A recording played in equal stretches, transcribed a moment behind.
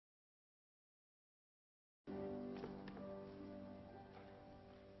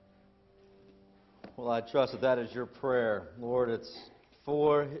Well, I trust that that is your prayer. Lord, it's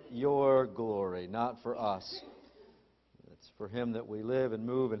for your glory, not for us. It's for Him that we live and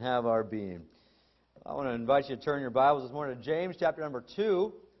move and have our being. I want to invite you to turn your Bibles this morning to James chapter number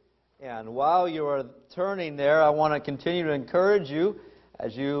 2. And while you are turning there, I want to continue to encourage you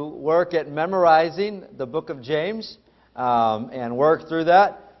as you work at memorizing the book of James and work through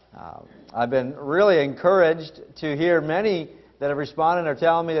that. I've been really encouraged to hear many that have responded and are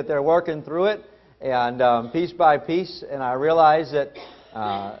telling me that they're working through it and piece by piece. And I realize that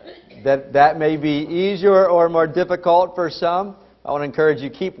that may be easier or more difficult for some. I want to encourage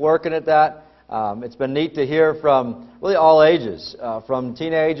you, keep working at that. It's been neat to hear from really all ages, from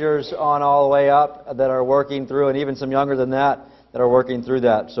teenagers on all the way up that are working through, and even some younger than that are working through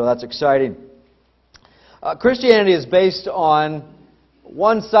that. So that's exciting. Christianity is based on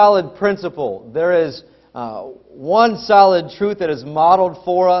one solid principle. There is one solid truth that is modeled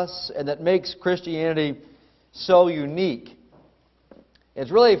for us and that makes Christianity so unique.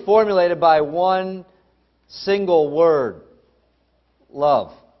 It's really formulated by one single word: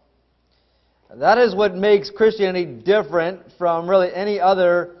 love. That is what makes Christianity different from really any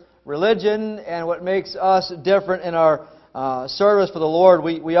other religion, and what makes us different in our service for the Lord.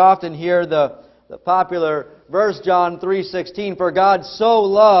 We often hear the popular verse, John 3:16, "For God so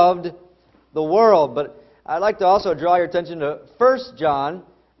loved the world." But I'd like to also draw your attention to 1 John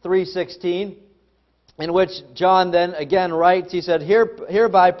 3:16, in which John then again writes, he said,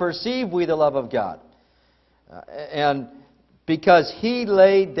 "Hereby perceive we the love of God, and because He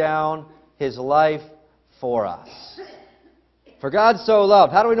laid down His life for us." For God so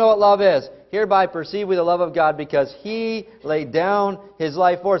loved. How do we know what love is? Hereby perceive we the love of God, because He laid down His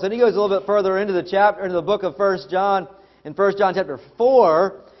life for us. And he goes a little bit further into the book of 1 John. In 1 John chapter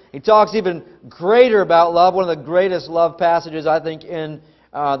 4, he talks even greater about love. One of the greatest love passages, I think, in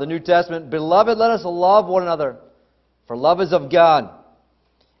the New Testament. "Beloved, let us love one another, for love is of God.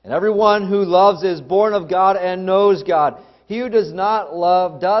 And everyone who loves is born of God and knows God. He who does not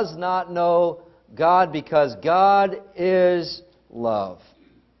love does not know God, because God is love.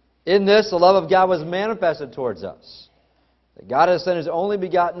 In this, the love of God was manifested towards us, that God has sent His only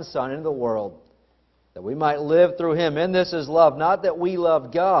begotten Son into the world, that we might live through Him. In this is love, not that we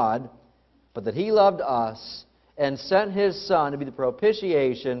loved God, but that He loved us and sent His Son to be the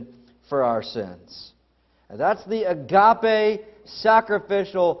propitiation for our sins." And that's the agape,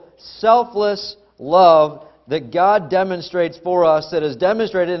 sacrificial, selfless love that God demonstrates for us, that is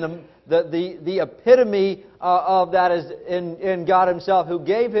demonstrated in the epitome of that is in God Himself, who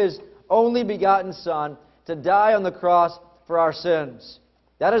gave His only begotten Son to die on the cross for our sins.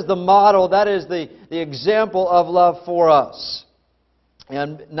 That is the model, that is the example of love for us.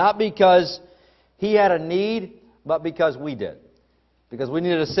 And not because He had a need, but because we did. Because we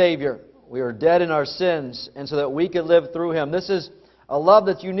needed a Savior. We were dead in our sins, and so that we could live through Him. This is a love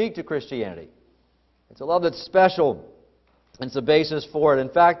that's unique to Christianity. It's a love that's special. It's the basis for it. In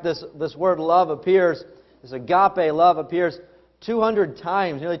fact, this word love appears, this agape love appears 200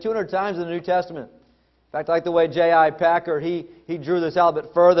 times, nearly 200 times in the New Testament. In fact, I like the way J.I. Packer, he drew this out a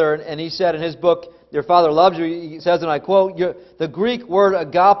bit further, and he said in his book, "Your Father Loves You," he says, and I quote, "The Greek word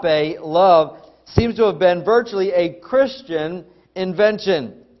agape, love, seems to have been virtually a Christian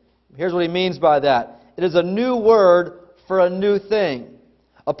invention." Here's what he means by that. It is a new word for a new thing.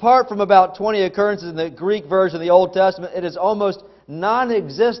 Apart from about 20 occurrences in the Greek version of the Old Testament, it is almost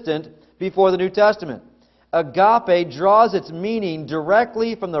non-existent before the New Testament. Agape draws its meaning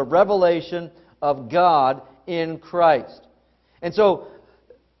directly from the revelation of God in Christ. And so,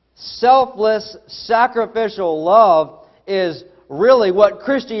 selfless, sacrificial love is really what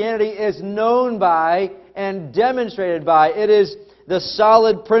Christianity is known by and demonstrated by. It is the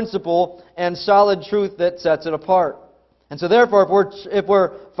solid principle and solid truth that sets it apart. And so therefore, if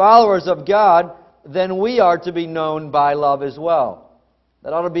we're followers of God, then we are to be known by love as well.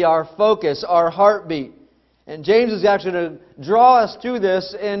 That ought to be our focus, our heartbeat. And James is actually going to draw us to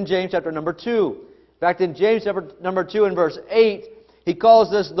this in James chapter number 2. In fact, in James chapter number 2 and verse 8, he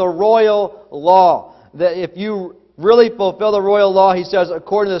calls this the royal law. That if you really fulfill the royal law, he says,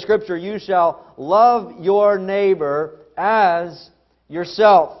 according to the Scripture, you shall love your neighbor as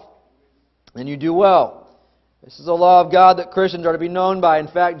yourself. And you do well. This is the law of God that Christians are to be known by. In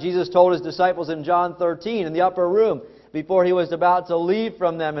fact, Jesus told His disciples in John 13 in the upper room, before He was about to leave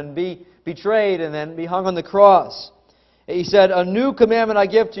from them and be betrayed and then be hung on the cross. He said, "A new commandment I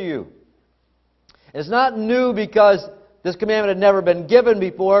give to you." It's not new because this commandment had never been given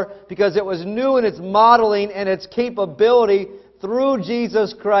before, because it was new in its modeling and its capability through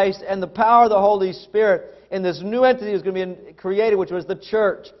Jesus Christ and the power of the Holy Spirit in this new entity that was going to be created, which was the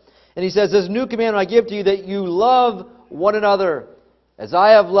church. And he says, "This new commandment I give to you, that you love one another, as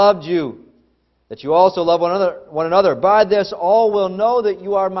I have loved you, that you also love one another. By this all will know that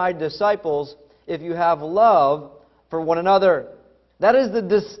you are my disciples, if you have love for one another." That is the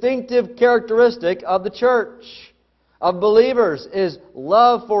distinctive characteristic of the church, of believers, is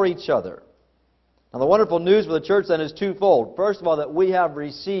love for each other. Now the wonderful news for the church then is twofold. First of all, that we have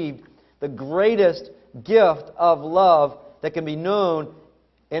received the greatest gift of love that can be known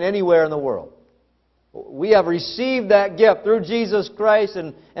in anywhere in the world. We have received that gift through Jesus Christ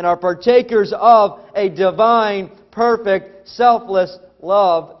and are partakers of a divine, perfect, selfless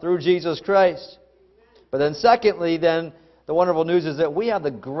love through Jesus Christ. But then secondly, then, the wonderful news is that we have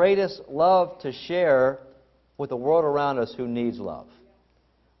the greatest love to share with the world around us who needs love.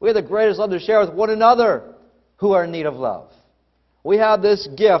 We have the greatest love to share with one another who are in need of love. We have this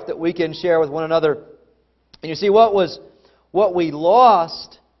gift that we can share with one another. And you see, what we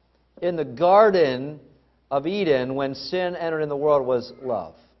lost in the Garden of Eden when sin entered in the world was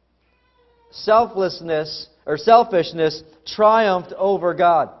love. Selfishness triumphed over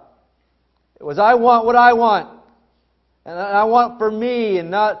God. It was, I want what I want. And I want for me,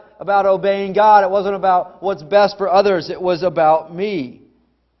 and not about obeying God. It wasn't about what's best for others. It was about me.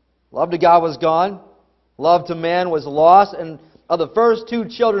 Love to God was gone. Love to man was lost. And of the first two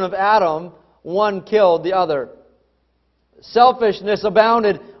children of Adam, one killed the other. Selfishness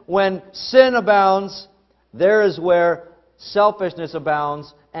abounded. When sin abounds, there is where selfishness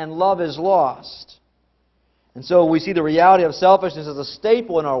abounds and love is lost. And so we see the reality of selfishness as a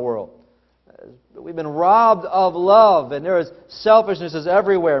staple in our world. We've been robbed of love, and there is selfishness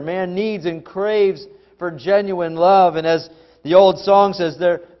everywhere. Man needs and craves for genuine love. And as the old song says,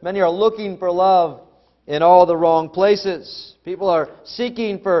 many are looking for love in all the wrong places. People are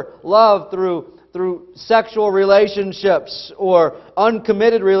seeking for love through sexual relationships or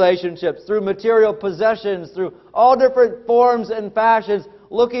uncommitted relationships, through material possessions, through all different forms and fashions,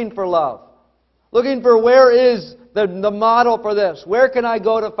 looking for love. Looking for where is the model for this. Where can I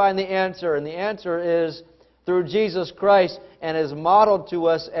go to find the answer? And the answer is through Jesus Christ, and is modeled to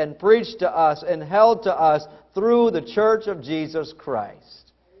us and preached to us and held to us through the church of Jesus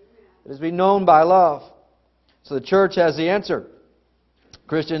Christ. It is to be known by love. So the church has the answer.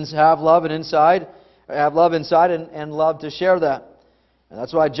 Christians have love inside and love to share that. And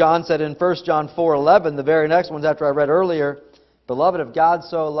that's why John said in 1 John 4:11, the very next ones after I read earlier, "Beloved, if God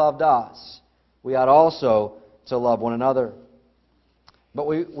so loved us, we ought also to love one another." But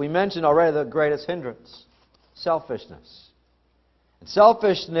we mentioned already the greatest hindrance, selfishness. And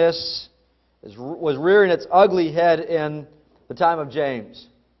selfishness was rearing its ugly head in the time of James.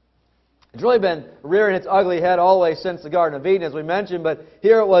 It's really been rearing its ugly head always since the Garden of Eden, as we mentioned, but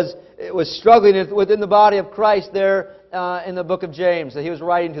here it was struggling within the body of Christ there in the book of James, that he was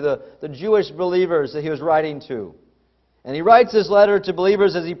writing to the Jewish believers that he was writing to. And he writes this letter to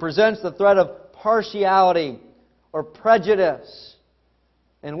believers as he presents the threat of partiality or prejudice,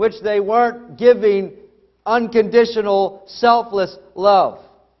 in which they weren't giving unconditional, selfless love.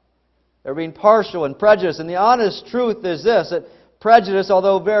 They're being partial and prejudiced. And the honest truth is this, that prejudice,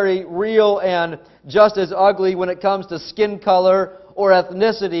 although very real and just as ugly when it comes to skin color or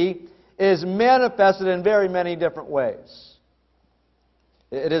ethnicity, is manifested in very many different ways.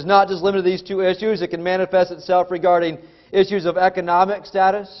 It is not just limited to these two issues. It can manifest itself regarding issues of economic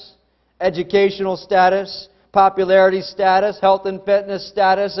status, educational status, popularity status, health and fitness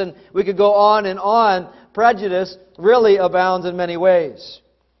status, and we could go on and on. Prejudice really abounds in many ways.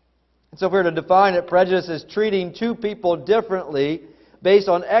 And so if we were to define it, prejudice is treating two people differently based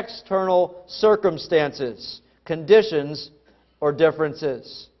on external circumstances, conditions, or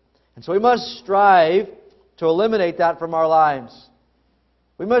differences. And so we must strive to eliminate that from our lives.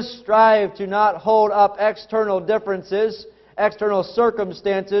 We must strive to not hold up external differences, external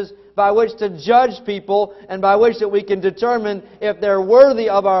circumstances by which to judge people and by which that we can determine if they're worthy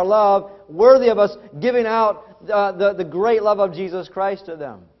of our love, worthy of us giving out the great love of Jesus Christ to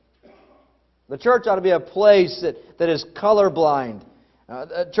them. The church ought to be a place that is colorblind.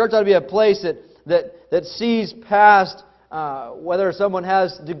 The church ought to be a place that sees past whether someone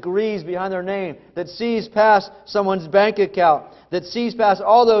has degrees behind their name, that sees past someone's bank account, that sees past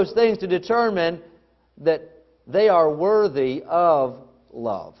all those things to determine that they are worthy of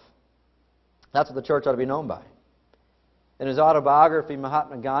love. That's what the church ought to be known by. In his autobiography,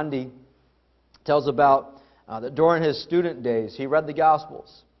 Mahatma Gandhi tells about that during his student days, he read the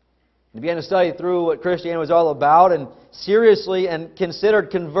Gospels. He began to study through what Christianity was all about and seriously and considered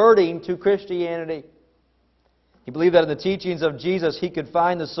converting to Christianity. He believed that in the teachings of Jesus he could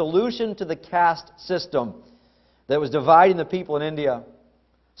find the solution to the caste system that was dividing the people in India.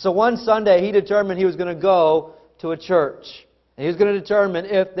 So one Sunday he determined he was going to go to a church. And he was going to determine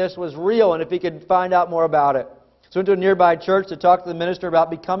if this was real and if he could find out more about it. So he went to a nearby church to talk to the minister about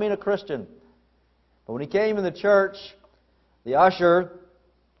becoming a Christian. But when he came in the church, the usher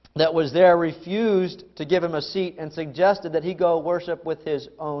that was there refused to give him a seat and suggested that he go worship with his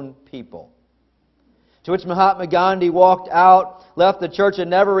own people. To which Mahatma Gandhi walked out, left the church, and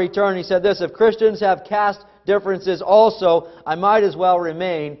never returned. He said this, "If Christians have caste differences also, I might as well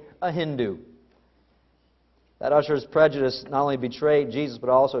remain a Hindu." That usher's prejudice not only betrayed Jesus, but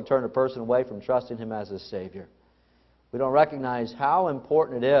also turned a person away from trusting Him as his Savior. We don't recognize how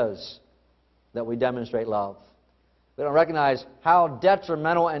important it is that we demonstrate love. We don't recognize how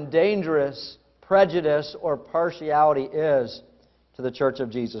detrimental and dangerous prejudice or partiality is to the Church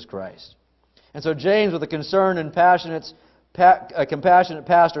of Jesus Christ. And so James, with a concerned and compassionate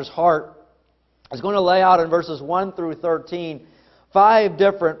pastor's heart, is going to lay out in verses 1 through 13 5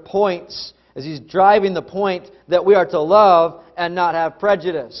 different points as he's driving the point that we are to love and not have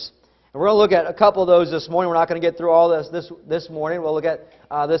prejudice. And we're going to look at a couple of those this morning. We're not going to get through all this morning. We'll look at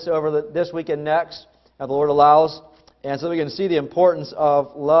this over this week and next, if the Lord allows. And so we can see the importance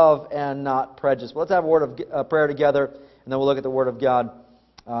of love and not prejudice. But let's have a word of prayer together, and then we'll look at the Word of God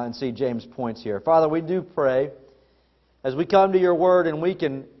and see James' points here. Father, we do pray as we come to Your Word, and we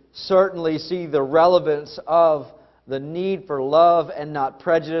can certainly see the relevance of the need for love and not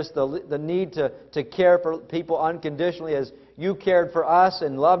prejudice, the need to care for people unconditionally as You cared for us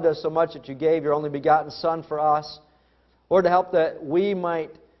and loved us so much that You gave Your only begotten Son for us. Lord, to help that we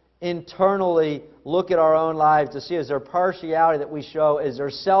might internally look at our own lives to see, is there partiality that we show? Is there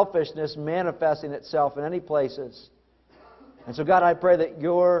selfishness manifesting itself in any places? And so, God, I pray that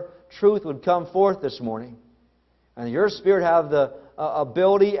Your truth would come forth this morning, and Your Spirit have the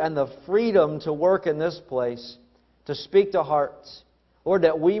ability and the freedom to work in this place, to speak to hearts. Lord,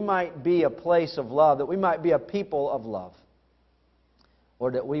 that we might be a place of love, that we might be a people of love.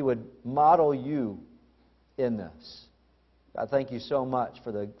 Lord, that we would model You in this. God, thank You so much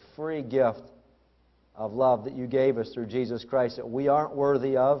for the free gift of love that You gave us through Jesus Christ, that we aren't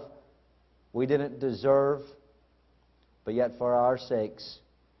worthy of, we didn't deserve, but yet for our sakes,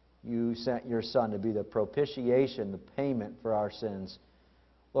 You sent Your Son to be the propitiation, the payment for our sins.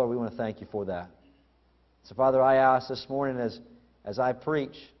 Lord, we want to thank You for that. So, Father, I ask this morning as I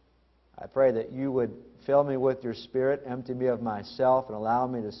preach, I pray that You would fill me with Your Spirit, empty me of myself, and allow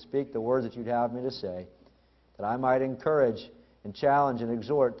me to speak the words that You'd have me to say, that I might encourage and challenge and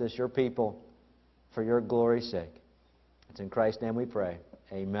exhort this Your people for Your glory's sake. It's in Christ's name we pray.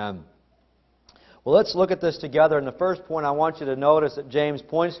 Amen. Well, let's look at this together. And the first point I want you to notice that James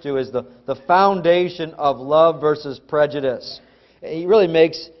points to is the foundation of love versus prejudice. He really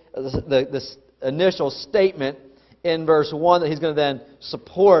makes this initial statement in verse 1 that he's going to then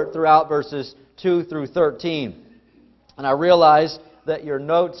support throughout verses 2 through 13. And I realize that your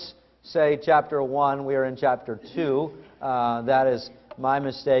notes say chapter 1. We are in chapter 2. That is my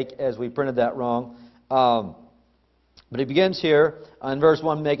mistake as we printed that wrong. But he begins here in verse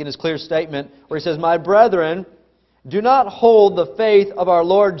 1 making his clear statement where he says, "My brethren, do not hold the faith of our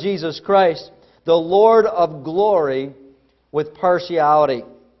Lord Jesus Christ, the Lord of glory, with partiality."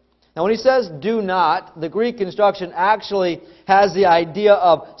 Now when he says do not, the Greek construction actually has the idea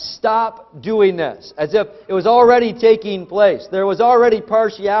of stop doing this, as if it was already taking place. There was already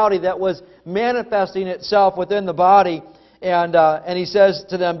partiality that was manifesting itself within the body, and he says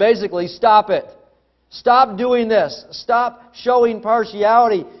to them basically, stop it. Stop doing this. Stop showing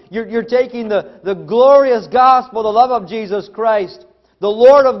partiality. You're taking the glorious gospel, the love of Jesus Christ, the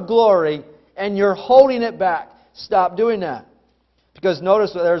Lord of glory, and you're holding it back. Stop doing that. Because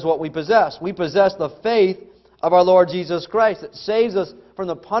notice that there's what we possess. We possess the faith of our Lord Jesus Christ that saves us from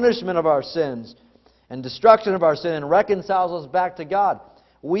the punishment of our sins and destruction of our sin and reconciles us back to God.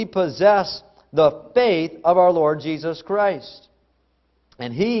 We possess the faith of our Lord Jesus Christ.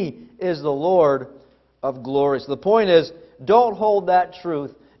 And He is the Lord of glory. So the point is, don't hold that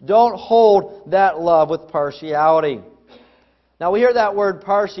truth. Don't hold that love with partiality. Now we hear that word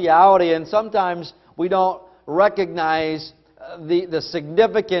partiality, and sometimes we don't recognize the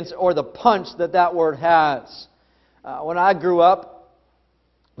significance or the punch that word has. When I grew up,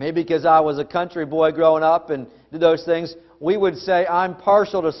 maybe because I was a country boy growing up and did those things, we would say, I'm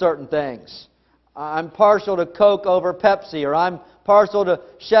partial to certain things. I'm partial to Coke over Pepsi, or I'm partial to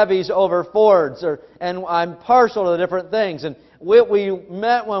Chevys over Fords, and I'm partial to different things. And what we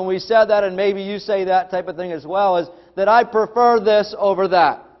meant when we said that, and maybe you say that type of thing as well, is that I prefer this over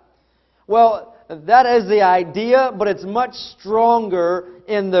that. Well, that is the idea, but it's much stronger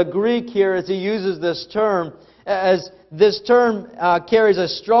in the Greek here as he uses this term. as this term carries a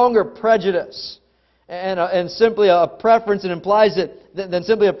stronger prejudice and simply a preference. It implies it than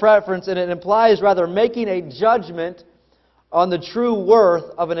simply a preference, and it implies rather making a judgment on the true worth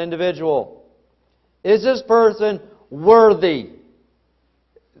of an individual. Is this person worthy?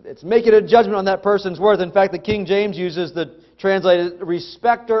 It's making a judgment on that person's worth. In fact, the King James uses the translated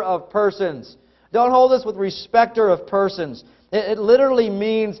respecter of persons. Don't hold us with respecter of persons. It literally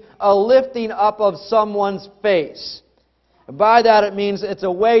means a lifting up of someone's face. And by that it means it's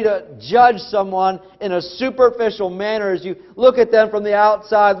a way to judge someone in a superficial manner as you look at them from the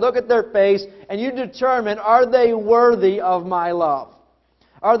outside, look at their face, and you determine, are they worthy of my love?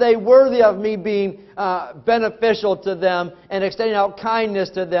 Are they worthy of me being beneficial to them and extending out kindness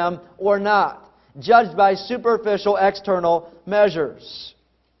to them or not? Judged by superficial external measures.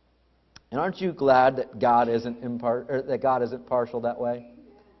 And aren't you glad that God isn't partial that way?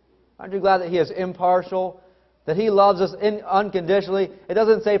 Aren't you glad that He is impartial? That He loves us unconditionally? It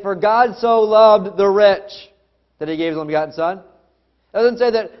doesn't say, for God so loved the rich that He gave His only begotten Son. It doesn't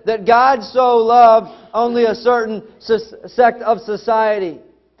say that God so loved only a certain sect of society.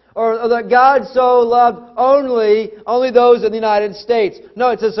 Or that God so loved only those in the United States. No,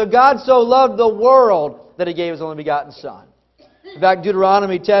 it says, so God so loved the world that He gave His only begotten Son. In fact,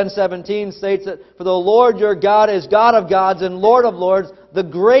 Deuteronomy 10:17 states that, for the Lord your God is God of gods and Lord of lords, the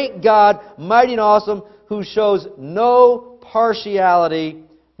great God, mighty and awesome, who shows no partiality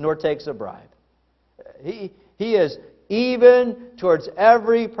nor takes a bribe. He is even towards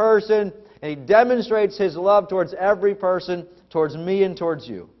every person, and He demonstrates His love towards every person, towards me and towards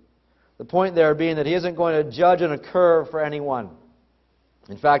you. The point there being that He isn't going to judge on a curve for anyone.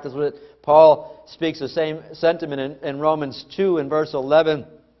 In fact, that's what Paul speaks the same sentiment in Romans 2 in verse 11,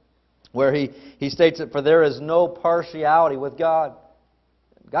 where he states that for there is no partiality with God.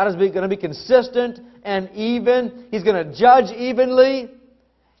 God is going to be consistent and even. He's going to judge evenly,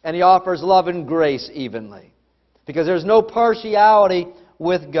 and He offers love and grace evenly. Because there's no partiality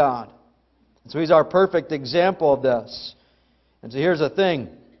with God. And so He's our perfect example of this. And so here's the thing.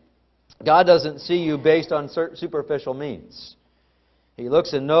 God doesn't see you based on superficial means. He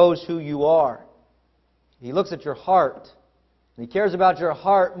looks and knows who you are. He looks at your heart. And He cares about your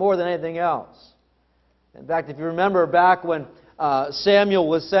heart more than anything else. In fact, if you remember back when Samuel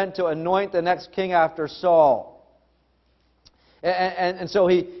was sent to anoint the next king after Saul. And so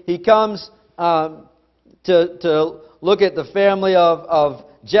he comes to look at the family of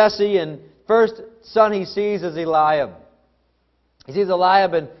Jesse, and first son he sees is Eliab. He sees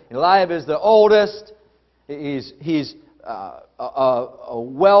Eliab, and Eliab is the oldest. He's a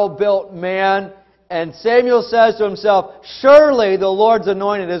well-built man. And Samuel says to himself, surely the Lord's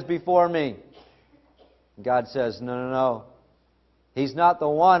anointed is before me. God says, no. He's not the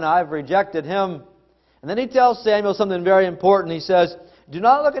one. I've rejected him. And then He tells Samuel something very important. He says, do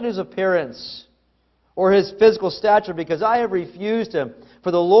not look at his appearance or his physical stature, because I have refused him.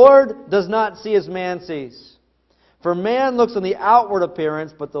 For the Lord does not see as man sees. For man looks on the outward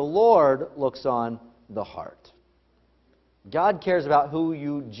appearance, but the Lord looks on the heart. God cares about who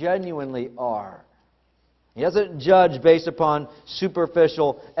you genuinely are. He doesn't judge based upon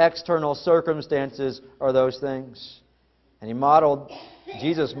superficial external circumstances or those things. And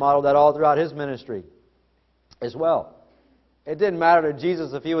Jesus modeled that all throughout His ministry as well. It didn't matter to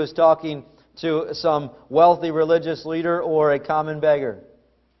Jesus if He was talking to some wealthy religious leader or a common beggar.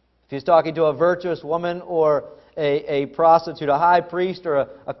 If He was talking to a virtuous woman or a prostitute, a high priest or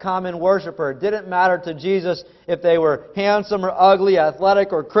a common worshiper. It didn't matter to Jesus if they were handsome or ugly,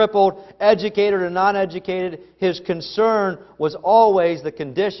 athletic or crippled, educated or non-educated. His concern was always the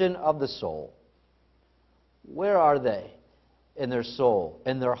condition of the soul. Where are they in their soul,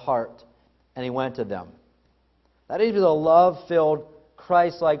 in their heart? And He went to them. That is the love-filled,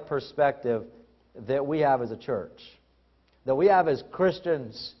 Christ-like perspective that we have as a church, that we have as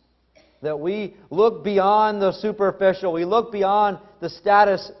Christians. That we look beyond the superficial. We look beyond the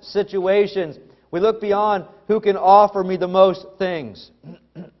status situations. We look beyond who can offer me the most things.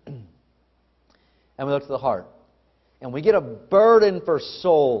 And we look to the heart. And we get a burden for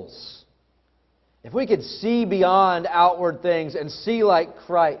souls. If we could see beyond outward things and see like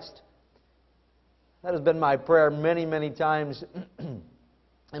Christ. That has been my prayer many, many times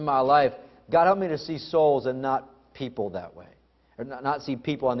in my life. God, help me to see souls and not people that way. Or not see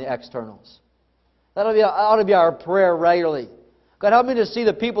people on the externals. That ought to be our prayer regularly. God, help me to see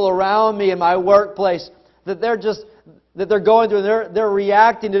the people around me in my workplace, that they're going through, and they're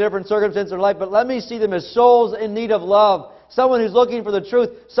reacting to different circumstances in their life, but let me see them as souls in need of love. Someone who's looking for the truth.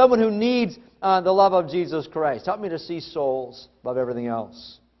 Someone who needs the love of Jesus Christ. Help me to see souls above everything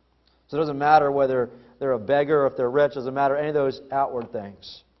else. So it doesn't matter whether they're a beggar or if they're rich. It doesn't matter any of those outward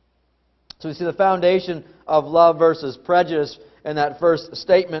things. So we see the foundation of love versus prejudice in that first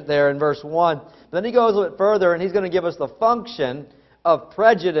statement there in verse 1. But then he goes a little bit further, and he's going to give us the function of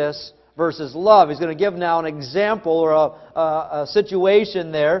prejudice versus love. He's going to give now an example or a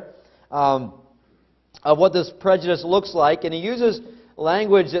situation there of what this prejudice looks like. And he uses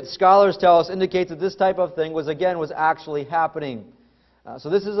language that scholars tell us indicates that this type of thing was actually happening.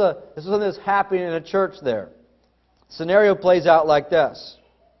 So this is something that's happening in a church there. The scenario plays out like this.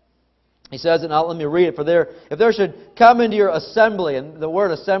 He says, and now let me read it. If there should come into your assembly, and the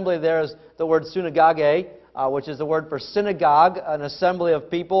word assembly there is the word synagogue, which is the word for synagogue, an assembly of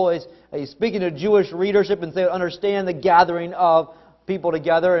people. He's speaking to Jewish readership and they understand the gathering of people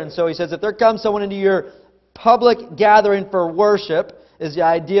together. And so he says, if there comes someone into your public gathering for worship, is the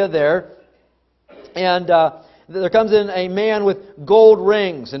idea there. And there comes in a man with gold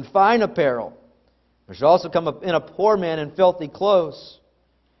rings and fine apparel. There should also come in a poor man in filthy clothes.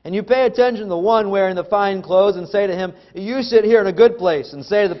 And you pay attention to the one wearing the fine clothes and say to him, you sit here in a good place. And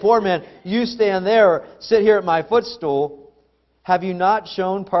say to the poor man, you stand there or sit here at my footstool. Have you not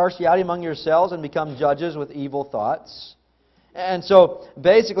shown partiality among yourselves and become judges with evil thoughts? And so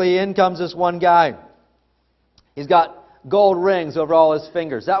basically in comes this one guy. He's got gold rings over all his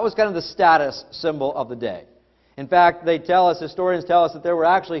fingers. That was kind of the status symbol of the day. In fact, historians tell us that there were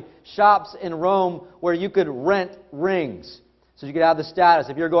actually shops in Rome where you could rent rings. So you could have the status.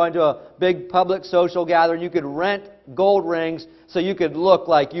 If you're going to a big public social gathering, you could rent gold rings so you could look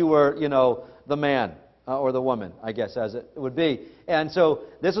like you were, the man or the woman, I guess, as it would be. And so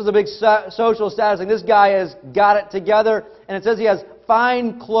this was a big social status thing. This guy has got it together, and it says he has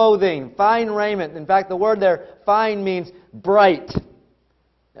fine clothing, fine raiment. In fact, the word there, fine, means bright,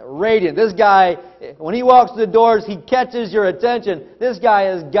 radiant. This guy, when he walks through the doors, he catches your attention. This guy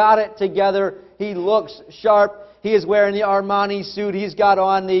has got it together. He looks sharp. He is wearing the Armani suit. He's got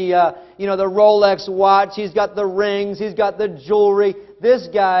on the Rolex watch. He's got the rings. He's got the jewelry. This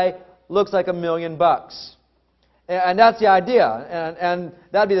guy looks like $1 million. And that's the idea. And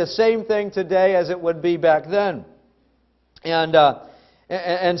that'd be the same thing today as it would be back then.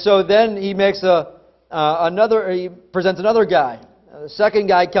 And so then he makes he presents another guy. The second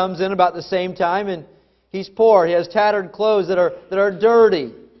guy comes in about the same time, and he's poor. He has tattered clothes that are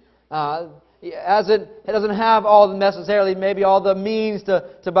dirty. He doesn't have necessarily maybe all the means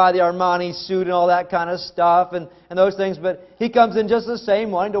to buy the Armani suit and all that kind of stuff and those things, but he comes in just the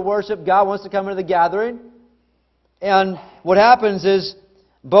same, wanting to worship God, wants to come into the gathering. And what happens is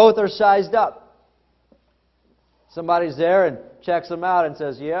both are sized up. Somebody's there and checks them out and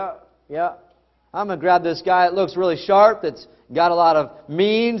says, yeah, I'm going to grab this guy. It looks really sharp. It's got a lot of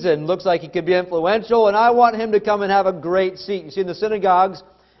means and looks like he could be influential, and I want him to come and have a great seat. You see, in the synagogues,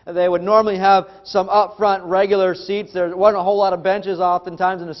 they would normally have some up front regular seats. There wasn't a whole lot of benches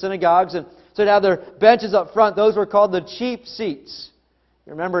oftentimes in the synagogues. And so they'd have their benches up front. Those were called the cheap seats.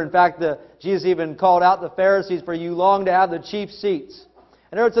 You remember, in fact, Jesus even called out the Pharisees, for you long to have the cheap seats.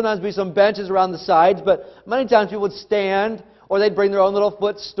 And there would sometimes be some benches around the sides, but many times people would stand, or they'd bring their own little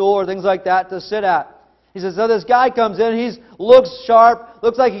footstool or things like that to sit at. He says, so this guy comes in, he looks sharp,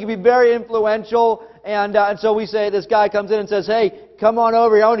 looks like he can be very influential, and so we say, this guy comes in and says, hey, come on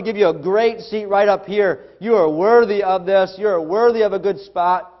over here, I want to give you a great seat right up here. You are worthy of this, you are worthy of a good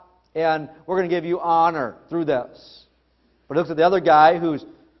spot, and we're going to give you honor through this. But looks at the other guy who's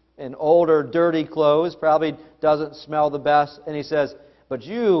in older, dirty clothes, probably doesn't smell the best, and he says, but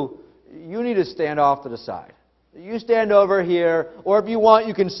you need to stand off to the side. You stand over here, or if you want,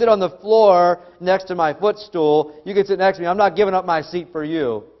 you can sit on the floor next to my footstool. You can sit next to me. I'm not giving up my seat for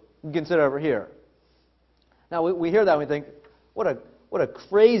you. You can sit over here. Now, we hear that and we think, what a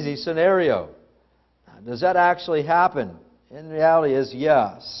crazy scenario. Does that actually happen? And the reality is,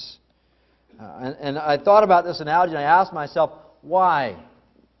 yes. And I thought about this analogy and I asked myself, why?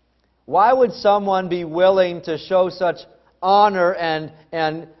 Why would someone be willing to show such honor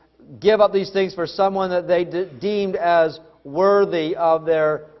and give up these things for someone that they deemed as worthy of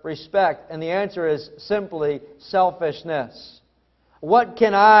their respect? And the answer is simply selfishness. What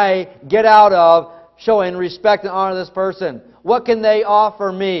can I get out of showing respect and honor this person? What can they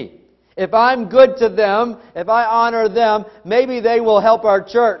offer me? If I'm good to them, if I honor them, maybe they will help our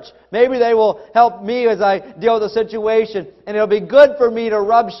church. Maybe they will help me as I deal with the situation. And it'll be good for me to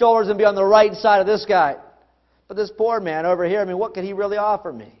rub shoulders and be on the right side of this guy. But this poor man over here, what could he really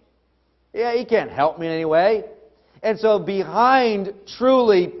offer me? Yeah, he can't help me in any way. And so behind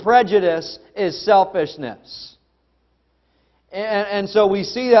truly prejudice is selfishness. And so we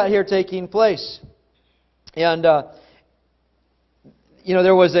see that here taking place. And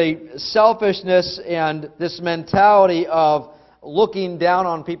there was a selfishness, and this mentality of looking down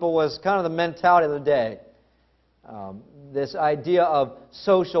on people was kind of the mentality of the day. This idea of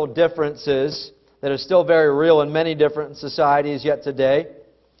social differences that is still very real in many different societies yet today.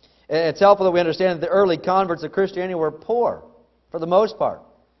 And it's helpful that we understand that the early converts of Christianity were poor, for the most part.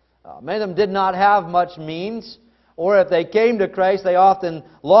 Many of them did not have much means, or if they came to Christ, they often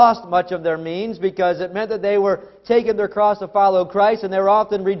lost much of their means because it meant that they were taking their cross to follow Christ, and they were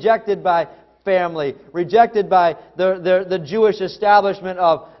often rejected by family, rejected by the Jewish establishment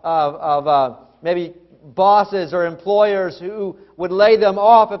of maybe bosses or employers who would lay them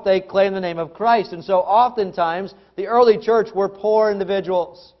off if they claimed the name of Christ. And so oftentimes the early church were poor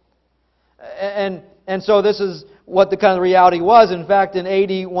individuals. And so this is what the kind of reality was. In fact, in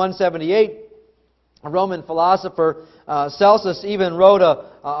AD 178, a Roman philosopher, Celsus, even wrote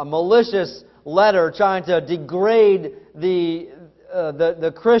a malicious letter trying to degrade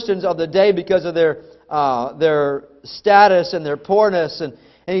the Christians of the day because of their status and their poorness. And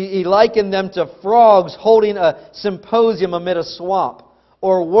he likened them to frogs holding a symposium amid a swamp,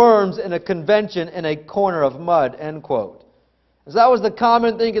 or worms in a convention in a corner of mud, end quote. So that was the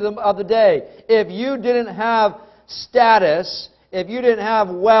common thinking of the day. If you didn't have status, if you didn't have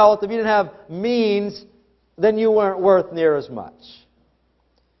wealth, if you didn't have means, then you weren't worth near as much.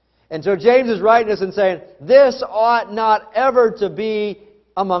 And so James is writing this and saying, this ought not ever to be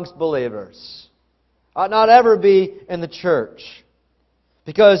amongst believers. Ought not ever be in the church.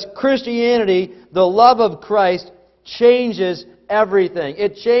 Because Christianity, the love of Christ, changes everything.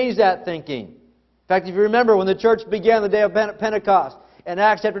 It changed that thinking. In fact, if you remember when the church began the day of Pentecost, in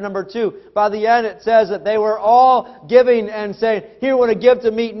Acts chapter number 2, by the end it says that they were all giving and saying, here we want to give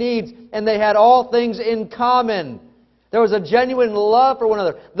to meet needs, and they had all things in common. There was a genuine love for one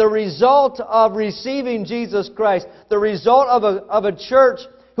another. The result of receiving Jesus Christ, the result of a church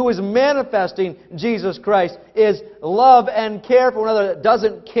who is manifesting Jesus Christ, is love and care for one another that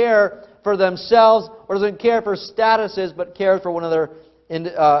doesn't care for themselves or doesn't care for statuses, but cares for one another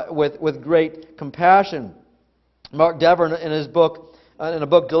with great compassion. Mark Dever, in his book, in a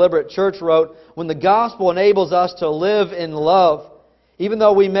book Deliberate Church, wrote, when the gospel enables us to live in love, even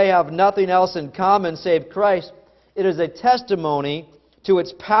though we may have nothing else in common save Christ, it is a testimony to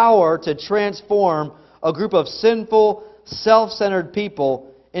its power to transform a group of sinful, self-centered people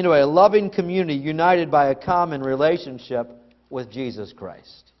into a loving community united by a common relationship with Jesus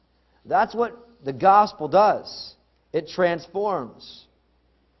Christ. That's what the gospel does. It transforms.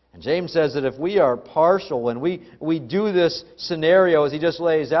 And James says that if we are partial and we do this scenario as he just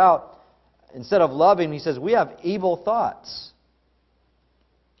lays out, instead of loving, he says, we have evil thoughts.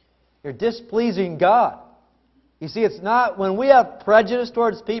 You're displeasing God. You see, it's not, when we have prejudice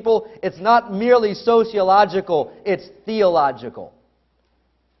towards people, it's not merely sociological, it's theological.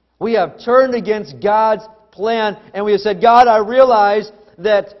 We have turned against God's plan, and we have said, God, I realize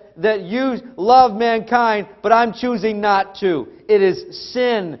that you love mankind, but I'm choosing not to. It is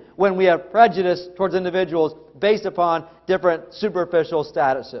sin when we have prejudice towards individuals based upon different superficial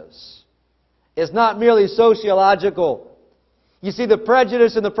statuses. It's not merely sociological. You see, the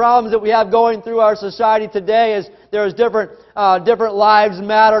prejudice and the problems that we have going through our society today is there's different lives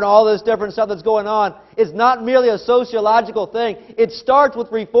matter and all this different stuff that's going on. It's not merely a sociological thing. It starts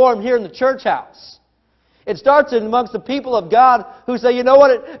with reform here in the church house. It starts amongst the people of God who say, you know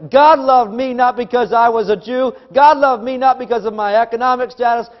what? God loved me not because I was a Jew. God loved me not because of my economic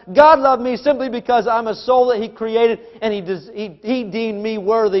status. God loved me simply because I'm a soul that He created, and He deemed me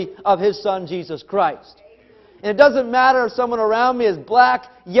worthy of His Son, Jesus Christ. And it doesn't matter if someone around me is black,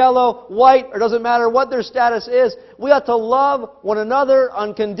 yellow, white, or doesn't matter what their status is. We ought to love one another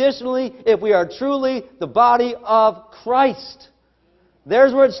unconditionally if we are truly the body of Christ.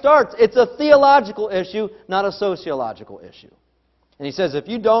 There's where it starts. It's a theological issue, not a sociological issue. And he says if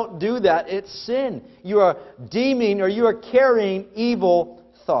you don't do that, it's sin. You are deeming or you are carrying evil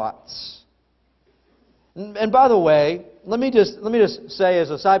thoughts. And by the way, let me just say as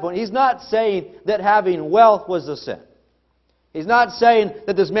a side point, he's not saying that having wealth was a sin. He's not saying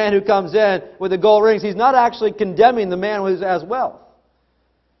that this man who comes in with the gold rings, he's not actually condemning the man who has wealth.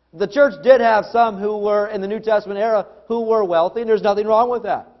 The church did have some who were, in the New Testament era, who were wealthy, and there's nothing wrong with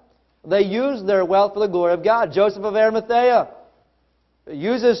that. They used their wealth for the glory of God. Joseph of Arimathea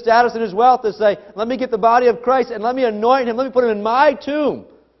used his status and his wealth to say, let me get the body of Christ and let me anoint him, let me put him in my tomb,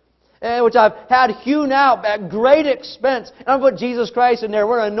 which I've had hewn out at great expense. And I'm going to put Jesus Christ in there.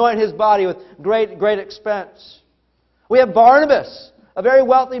 We're going to anoint His body with great expense. We have Barnabas, a very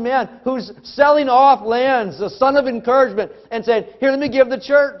wealthy man who's selling off lands, a son of encouragement, and saying, here, let me give the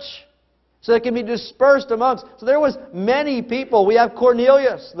church. so it can be dispersed amongst. So there was many people. We have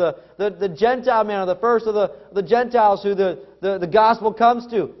Cornelius, the Gentile man, the first of the Gentiles who the gospel comes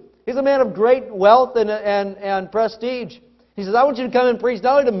to. He's a man of great wealth and prestige. He says, I want you to come and preach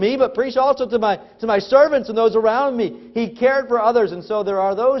not only to me, but preach also to my servants and those around me. He cared for others. And so there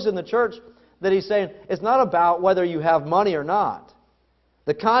are those in the church that he's saying, it's not about whether you have money or not.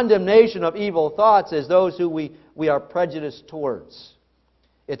 The condemnation of evil thoughts is those who we are prejudiced towards.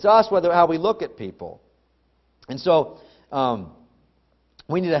 It's us, how we look at people. And so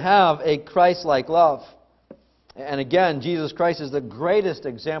we need to have a Christ-like love. And again, Jesus Christ is the greatest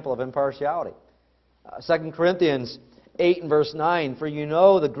example of impartiality. 2 Corinthians 8 and verse 9, for you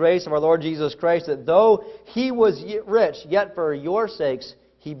know the grace of our Lord Jesus Christ, that though He was rich, yet for your sakes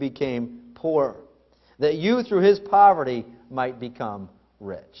He became poor, that you through His poverty might become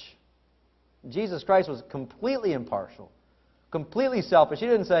rich. Jesus Christ was completely impartial, completely selfish. He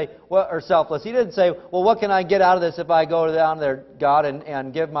didn't say, or selfless. He didn't say, well, what can I get out of this if I go down there, God,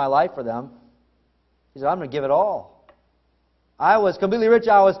 and give my life for them? He said, I'm going to give it all. I was completely rich.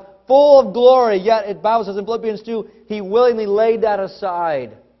 I was full of glory. Yet, it Bible says in Philippians 2, He willingly laid that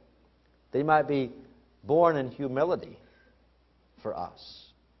aside, that He might be born in humility for us.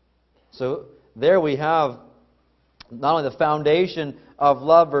 So there we have not only the foundation of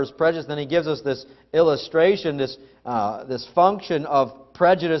love versus prejudice, then he gives us this illustration, this function of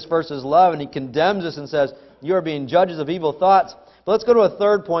prejudice versus love, and he condemns us and says, you are being judges of evil thoughts. But let's go to a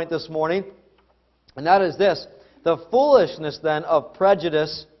third point this morning, and that is this: the foolishness then of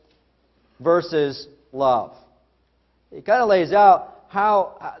prejudice versus love. He kind of lays out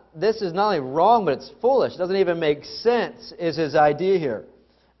how this is not only wrong, but it's foolish. It doesn't even make sense, is his idea here.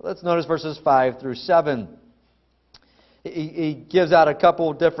 Let's notice verses 5 through 7. He gives out a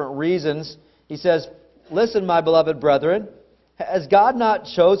couple different reasons. He says, listen, my beloved brethren, has God not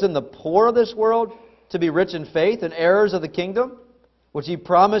chosen the poor of this world to be rich in faith and heirs of the kingdom, which He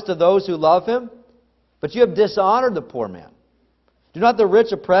promised to those who love Him? But you have dishonored the poor man. Do not the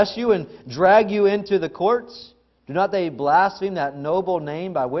rich oppress you and drag you into the courts? Do not they blaspheme that noble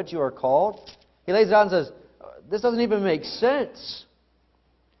name by which you are called? He lays it out and says, this doesn't even make sense.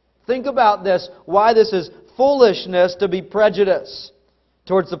 Think about this, why this is foolishness to be prejudiced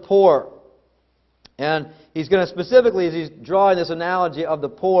towards the poor. And he's going to specifically, as he's drawing this analogy of the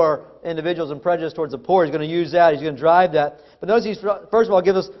poor individuals and prejudice towards the poor, he's going to use that, he's going to drive that. But notice he's, first of all,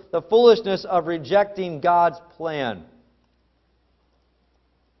 gives us the foolishness of rejecting God's plan.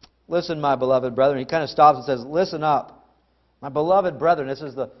 Listen, my beloved brethren. He kind of stops and says, listen up. My beloved brethren. This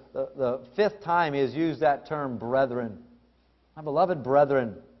is the fifth time he has used that term, brethren. My beloved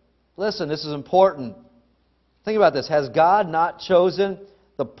brethren. Listen, this is important. Think about this. Has God not chosen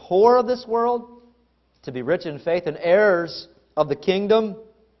the poor of this world to be rich in faith and heirs of the kingdom,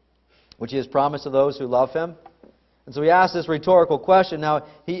 which He has promised to those who love Him? And so he asks this rhetorical question. Now,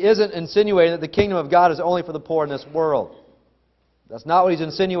 he isn't insinuating that the kingdom of God is only for the poor in this world. That's not what he's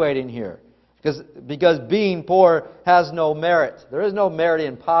insinuating here. Because being poor has no merit. There is no merit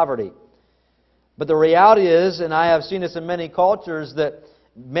in poverty. But the reality is, and I have seen this in many cultures, that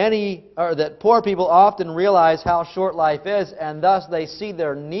poor people often realize how short life is, and thus they see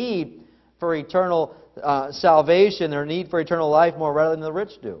their need for eternal salvation, their need for eternal life more readily than the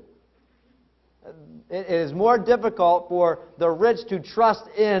rich do. It is more difficult for the rich to trust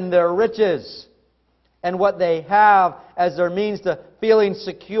in their riches and what they have as their means to feeling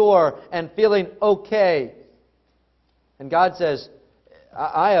secure and feeling okay. And God says,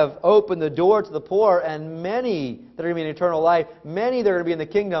 I have opened the door to the poor, and many that are going to be in eternal life, many that are going to be in the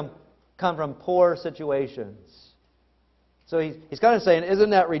kingdom, come from poor situations. So he's kind of saying,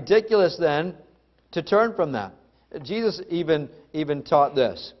 isn't that ridiculous then to turn from that? Jesus even taught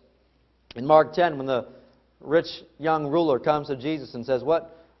this. In Mark 10, when the rich young ruler comes to Jesus and says,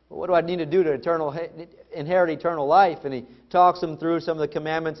 what do I need to do to inherit eternal life? And he talks him through some of the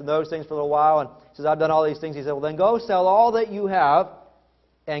commandments and those things for a little while. And he says, I've done all these things. He said, well, then go sell all that you have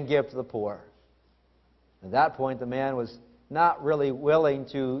and give to the poor. At that point, the man was not really willing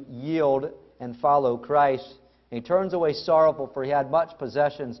to yield and follow Christ. And he turns away sorrowful, for he had much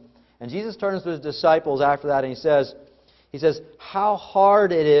possessions. And Jesus turns to His disciples after that, and He says, how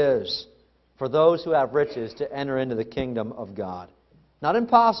hard it is for those who have riches to enter into the kingdom of God. Not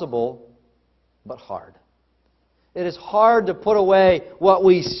impossible, but hard. It is hard to put away what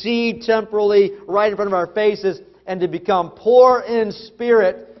we see temporally right in front of our faces and to become poor in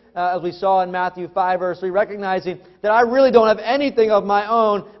spirit, as we saw in Matthew 5, verse 3, recognizing that I really don't have anything of my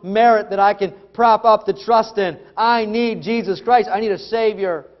own merit that I can prop up to trust in. I need Jesus Christ. I need a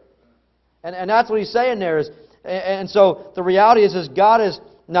Savior. And that's what he's saying there. And so the reality is God has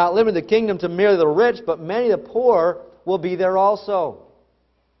not limited the kingdom to merely the rich, but many of the poor will be there also.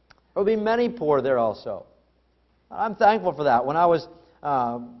 There will be many poor there also. I'm thankful for that. When I was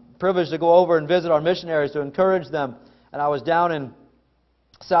privileged to go over and visit our missionaries to encourage them, and I was down in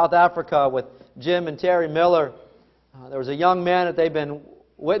South Africa with Jim and Terry Miller, there was a young man that they'd been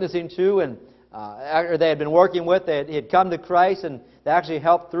witnessing to, and or they had been working with. He had come to Christ, and they actually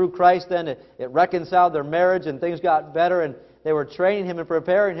helped through Christ then. It reconciled their marriage, and things got better, and they were training him and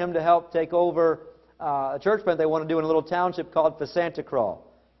preparing him to help take over a church plant they want to do in a little township called Santa Cruz.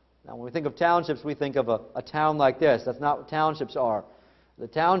 Now, when we think of townships, we think of a town like this. That's not what townships are. The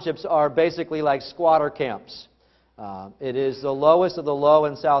townships are basically like squatter camps. It is the lowest of the low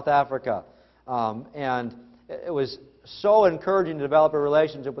in South Africa. And it was so encouraging to develop a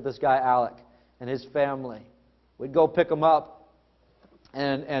relationship with this guy, Alec, and his family. We'd go pick them up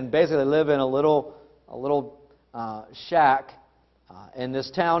and basically live in a little shack in this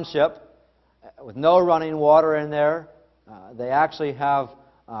township with no running water in there. They actually have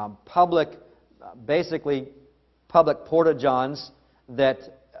basically public porta-johns that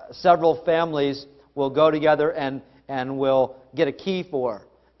several families will go together and will get a key for.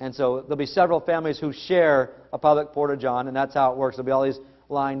 And so there'll be several families who share a public porta-john, and that's how it works. There'll be all these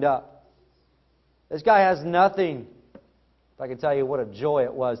lined up. This guy has nothing. If I can tell you what a joy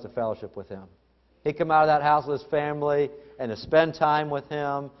it was to fellowship with him. He'd come out of that house with his family and to spend time with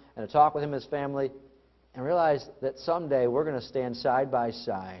him and to talk with him and his family and realize that someday we're going to stand side by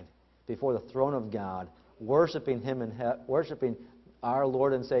side before the throne of God, worshiping Him and worshiping our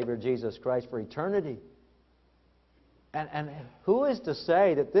Lord and Savior Jesus Christ for eternity. And who is to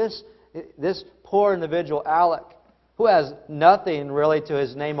say that this poor individual, Alec, who has nothing really to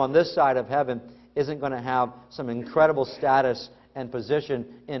his name on this side of heaven, isn't going to have some incredible status and position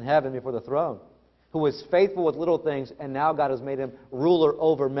in heaven before the throne? Who was faithful with little things, and now God has made him ruler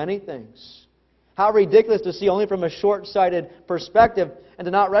over many things. How ridiculous to see only from a short-sighted perspective and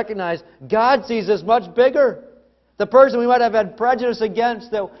to not recognize God sees us much bigger. The person we might have had prejudice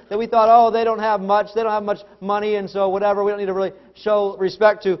against, that we thought, oh, they don't have much money, and so whatever, we don't need to really show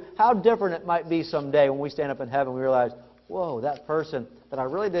respect to. How different it might be someday when we stand up in heaven and we realize, whoa, that person that I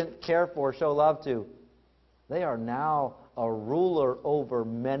really didn't care for, show love to, they are now a ruler over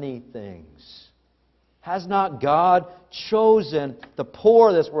many things. Has not God chosen the poor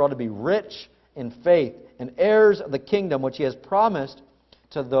of this world to be rich in faith and heirs of the kingdom which He has promised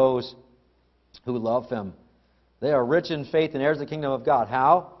to those who love Him? They are rich in faith and heirs of the kingdom of God.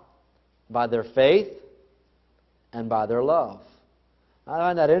 How? By their faith and by their love. I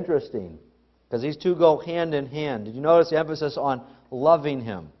find that interesting because these two go hand in hand. Did you notice the emphasis on loving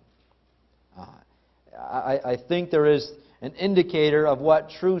Him? I think there is an indicator of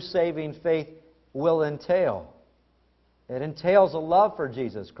what true saving faith will entail. It entails a love for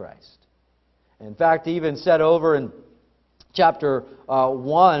Jesus Christ. In fact, he even said over in chapter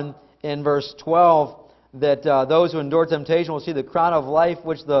 1 in verse 12 that those who endure temptation will see the crown of life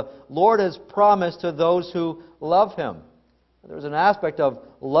which the Lord has promised to those who love Him. There's an aspect of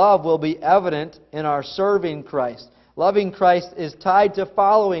love will be evident in our serving Christ. Loving Christ is tied to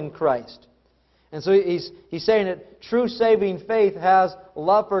following Christ. And so he's saying that true saving faith has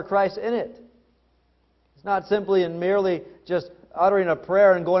love for Christ in it. It's not simply and merely just uttering a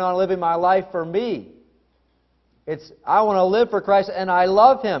prayer and going on living my life for me. It's, I want to live for Christ and I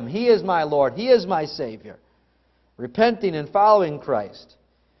love Him. He is my Lord. He is my Savior. Repenting and following Christ.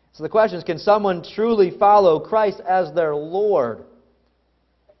 So the question is, can someone truly follow Christ as their Lord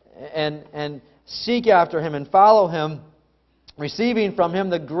and seek after Him and follow Him, receiving from Him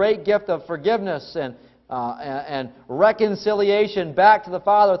the great gift of forgiveness and reconciliation back to the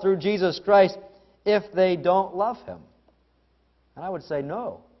Father through Jesus Christ if they don't love Him? And I would say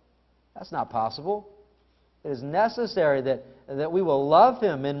no. That's not possible. It is necessary that we will love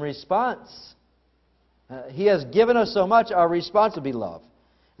Him in response. He has given us so much, our response will be love.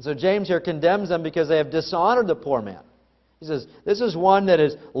 And so James here condemns them because they have dishonored the poor man. He says, this is one that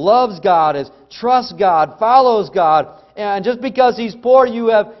loves God, trusts God, follows God, and just because he's poor,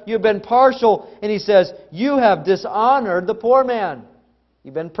 you've been partial. And he says, you have dishonored the poor man.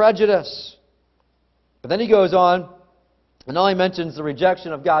 You've been prejudiced. But then he goes on, and not only mentions the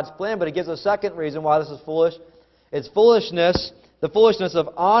rejection of God's plan, but he gives a second reason why this is foolish. It's foolishness, the foolishness of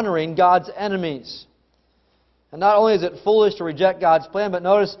honoring God's enemies. And not only is it foolish to reject God's plan, but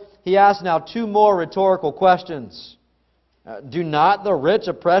notice he asks now two more rhetorical questions. Do not the rich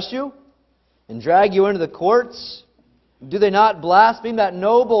oppress you and drag you into the courts? Do they not blaspheme that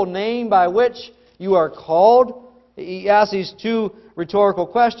noble name by which you are called? He asks these two rhetorical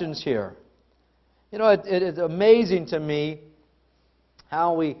questions here. You know, it is amazing to me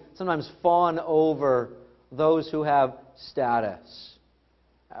how we sometimes fawn over those who have status.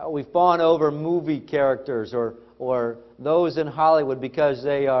 We fawn over movie characters or those in Hollywood because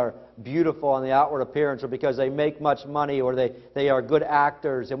they are beautiful on the outward appearance, or because they make much money, or they are good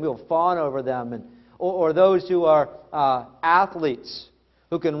actors, and we'll fawn over them. Or those who are athletes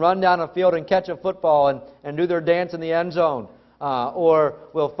who can run down a field and catch a football and do their dance in the end zone. Or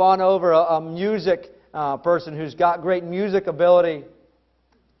we'll fawn over a music person who's got great music ability.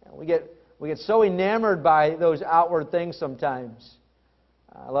 We get so enamored by those outward things sometimes.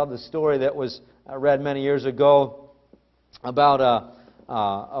 I love the story that was read many years ago about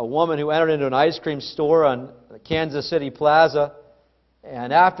a woman who entered into an ice cream store on the Kansas City Plaza.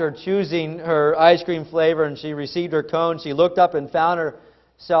 And after choosing her ice cream flavor and she received her cone, she looked up and found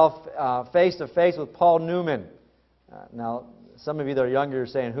herself face to face with Paul Newman. Now, some of you that are younger are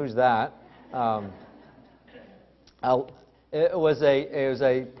saying, "Who's that?" It was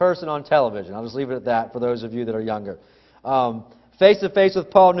a person on television. I'll just leave it at that for those of you that are younger. Face to face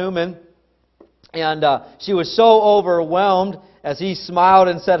with Paul Newman, and she was so overwhelmed as he smiled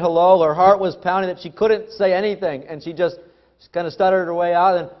and said hello. Her heart was pounding that she couldn't say anything, and she just kind of stuttered her way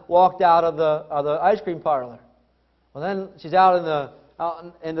out and walked out of the ice cream parlor. Well, then she's out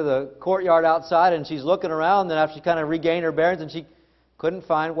into the courtyard outside, and she's looking around. And after she kind of regained her bearings, and she couldn't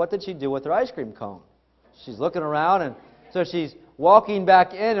find what did she do with her ice cream cone. She's looking around, and so she's walking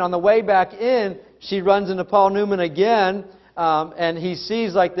back in. And on the way back in, she runs into Paul Newman again, and he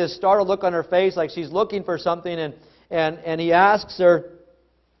sees like this startled look on her face, like she's looking for something. And he asks her.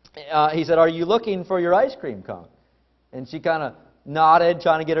 He said, "Are you looking for your ice cream cone?" And she kind of nodded,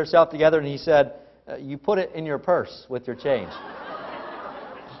 trying to get herself together, and he said, "You put it in your purse with your change."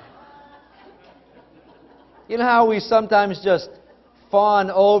 You know how we sometimes just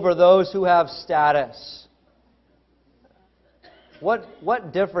fawn over those who have status?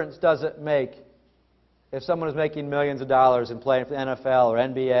 What difference does it make if someone is making millions of dollars and playing for the NFL or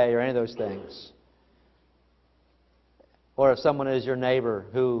NBA or any of those things? Or if someone is your neighbor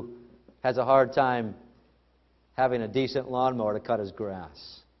who has a hard time having a decent lawnmower to cut his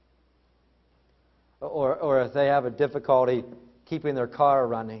grass. Or if they have a difficulty keeping their car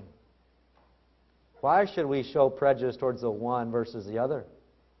running. Why should we show prejudice towards the one versus the other?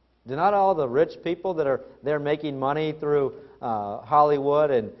 Do not all the rich people that are there making money through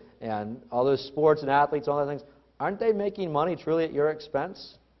Hollywood and all those sports and athletes and all those things, aren't they making money truly at your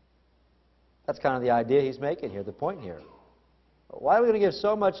expense? That's kind of the idea he's making here, the point here. Why are we going to give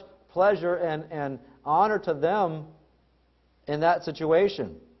so much pleasure and honor to them in that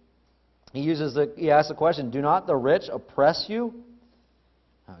situation? He asks the question, "Do not the rich oppress you?"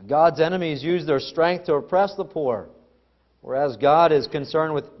 God's enemies use their strength to oppress the poor, whereas God is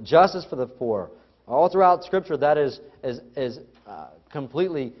concerned with justice for the poor. All throughout Scripture, that is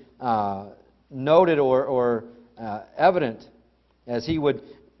completely noted or evident, as He would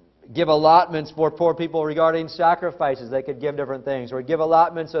give allotments for poor people regarding sacrifices. They could give different things. Or He'd give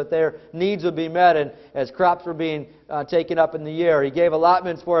allotments so that their needs would be met, and as crops were being taken up in the year. He gave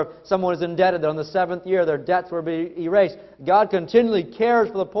allotments for if someone was indebted, that on the 7th year their debts were be erased. God continually cares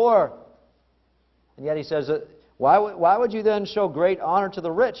for the poor. And yet He says, why would you then show great honor to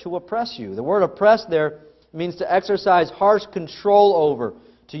the rich who oppress you? The word oppress there means to exercise harsh control over,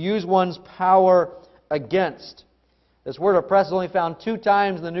 to use one's power against. This word oppress is only found 2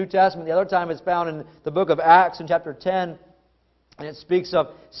 times in the New Testament. The other time it's found in the book of Acts in chapter 10. And it speaks of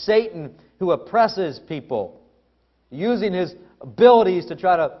Satan who oppresses people, using his abilities to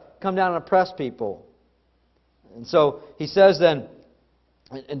try to come down and oppress people. And so he says then,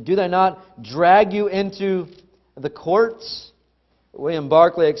 "And do they not drag you into the courts?" William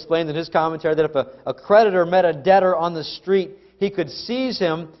Barclay explained in his commentary that if a creditor met a debtor on the street, he could seize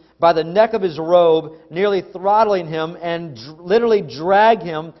him by the neck of his robe, nearly throttling him, and literally drag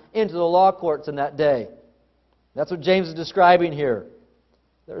him into the law courts in that day. That's what James is describing here.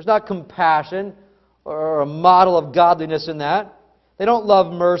 There's not compassion or a model of godliness in that. They don't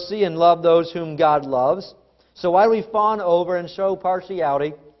love mercy and love those whom God loves. So why do we fawn over and show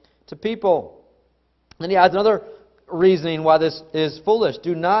partiality to people? And he adds another reasoning why this is foolish.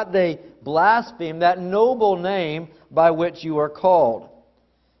 "Do not they blaspheme that noble name by which you are called?"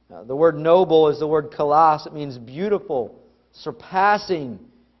 The word noble is the word kalos. It means beautiful, surpassing,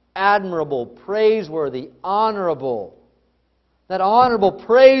 admirable, praiseworthy, honorable. That honorable,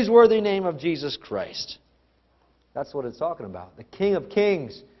 praiseworthy name of Jesus Christ. That's what it's talking about. The King of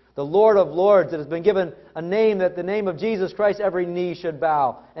Kings, the Lord of Lords, that has been given a name that the name of Jesus Christ every knee should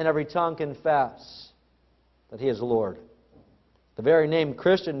bow and every tongue confess that He is Lord. The very name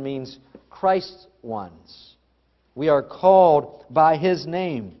Christian means Christ's ones. We are called by His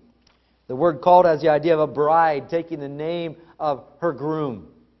name. The word called has the idea of a bride taking the name of her groom,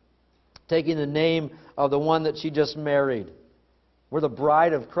 taking the name of the one that she just married. We're the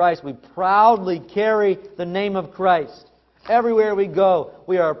bride of Christ. We proudly carry the name of Christ. Everywhere we go,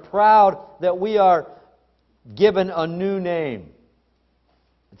 we are proud that we are given a new name.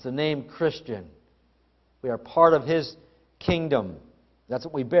 It's the name Christian. We are part of His kingdom. That's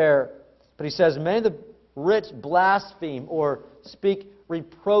what we bear. But he says, many of the rich blaspheme or speak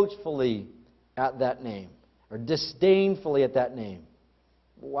reproachfully at that name, or disdainfully at that name.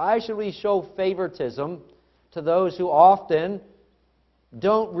 Why should we show favoritism to those who often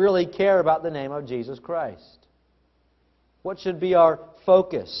don't really care about the name of Jesus Christ? What should be our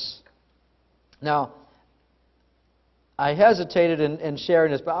focus? Now, I hesitated in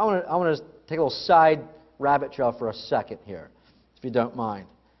sharing this, but I want to take a little side rabbit trail for a second here, if you don't mind.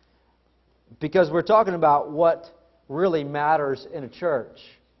 Because we're talking about what really matters in a church.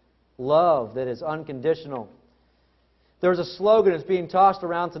 Love that is unconditional. There's a slogan that's being tossed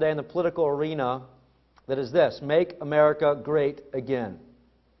around today in the political arena that is this: Make America Great Again.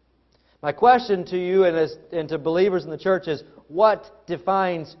 My question to you and to believers in the church is, what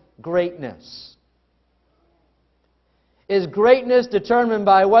defines greatness? Is greatness determined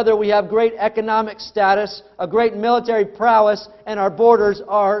by whether we have great economic status, a great military prowess, and our borders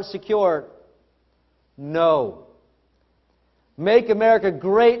are secured? No. Make America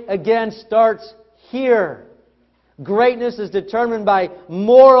Great Again starts here. Greatness is determined by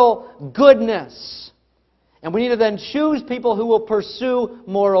moral goodness. And we need to then choose people who will pursue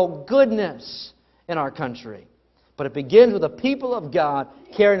moral goodness in our country. But it begins with the people of God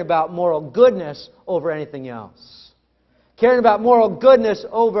caring about moral goodness over anything else. Caring about moral goodness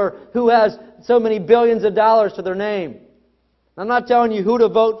over who has so many billions of dollars to their name. I'm not telling you who to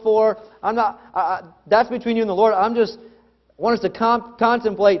vote for. That's between you and the Lord. I want us to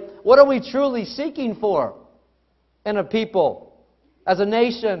contemplate, what are we truly seeking for in a people, as a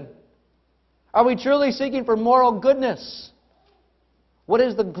nation? Are we truly seeking for moral goodness? What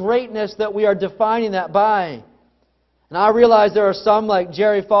is the greatness that we are defining that by? And I realize there are some like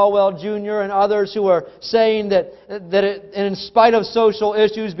Jerry Falwell Jr. and others who are saying that in spite of social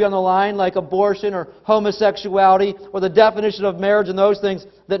issues beyond the line like abortion or homosexuality or the definition of marriage and those things,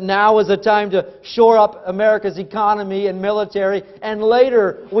 that now is the time to shore up America's economy and military, and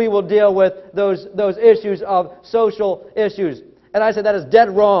later we will deal with those issues of social issues. And I said that is dead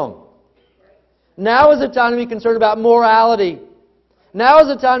wrong. Now is the time to be concerned about morality. Now is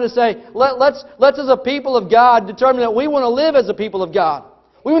the time to say, let's as a people of God determine that we want to live as a people of God.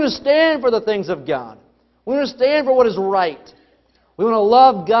 We want to stand for the things of God. We want to stand for what is right. We want to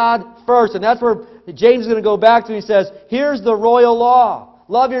love God first. And that's where James is going to go back to. He says, here's the royal law.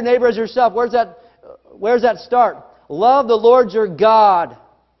 Love your neighbor as yourself. Where's that start? Love the Lord your God.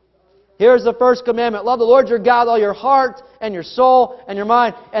 Here's the first commandment. Love the Lord your God with all your heart and your soul and your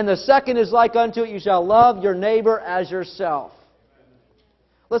mind. And the second is like unto it. You shall love your neighbor as yourself.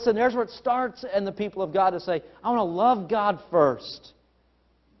 Listen, there's where it starts in the people of God to say, I want to love God first.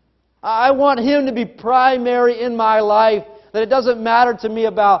 I want Him to be primary in my life. That it doesn't matter to me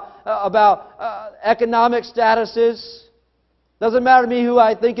about economic statuses. Doesn't matter to me who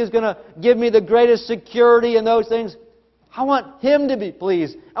I think is going to give me the greatest security and those things. I want Him to be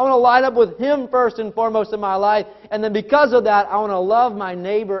pleased. I want to line up with Him first and foremost in my life. And then because of that, I want to love my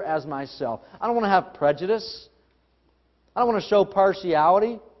neighbor as myself. I don't want to have prejudice. I don't want to show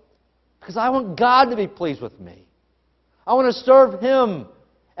partiality, because I want God to be pleased with me. I want to serve Him,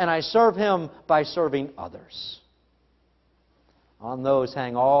 and I serve Him by serving others. On those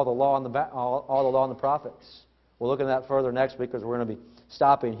hang all the law and the prophets. We'll look at that further next week, because we're going to be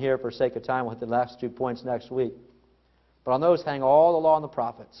stopping here for sake of time. We'll hit the last 2 points next week. But on those hang all the law and the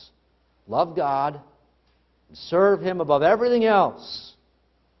prophets. Love God, and serve Him above everything else.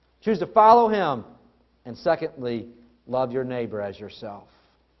 Choose to follow Him, and secondly, love your neighbor as yourself.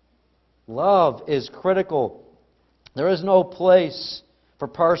 Love is critical. There is no place for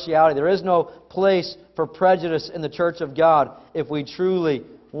partiality. There is no place for prejudice in the church of God if we truly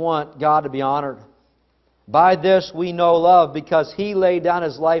want God to be honored. By this we know love, because He laid down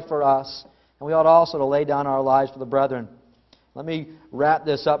His life for us, and we ought also to lay down our lives for the brethren. Let me wrap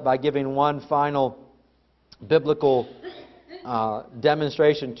this up by giving one final biblical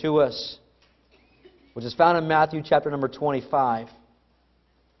demonstration to us, which is found in Matthew chapter number 25.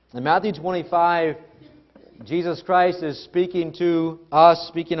 In Matthew 25, Jesus Christ is speaking to us,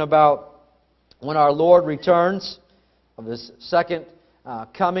 speaking about when our Lord returns of His second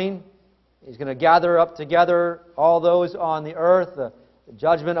coming. He's going to gather up together all those on the earth, the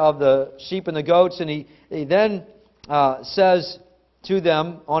judgment of the sheep and the goats, and He then says to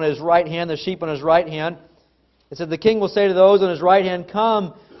them on his right hand, the sheep on his right hand, it said, the king will say to those on his right hand,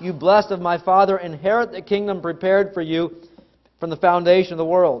 come, you blessed of my Father, inherit the kingdom prepared for you from the foundation of the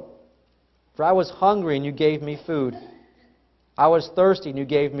world. For I was hungry, and you gave me food. I was thirsty, and you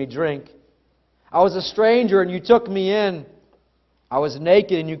gave me drink. I was a stranger, and you took me in. I was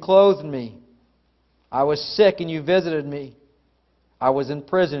naked, and you clothed me. I was sick, and you visited me. I was in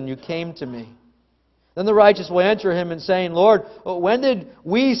prison, and you came to me. Then the righteous will answer him and saying, Lord, when did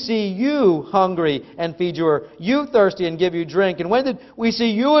we see you hungry and feed you, or you thirsty and give you drink? And when did we see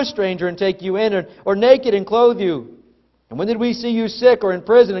you a stranger and take you in, or naked and clothe you? And when did we see you sick or in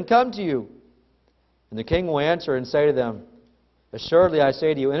prison and come to you? And the king will answer and say to them, assuredly I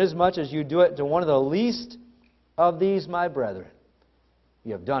say to you, inasmuch as you do it to one of the least of these my brethren,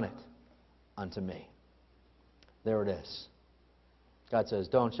 you have done it unto me. There it is. God says,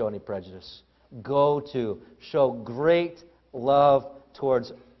 don't show any prejudice. Go to, show great love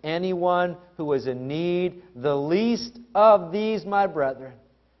towards anyone who is in need, the least of these my brethren.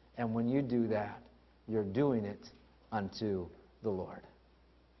 And when you do that, you're doing it unto the Lord.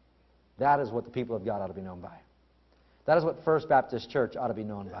 That is what the people of God ought to be known by. That is what First Baptist Church ought to be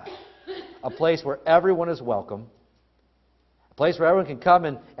known by. A place where everyone is welcome. A place where everyone can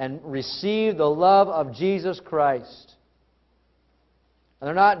come and receive the love of Jesus Christ. And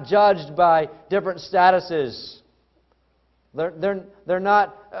they're not judged by different statuses. They're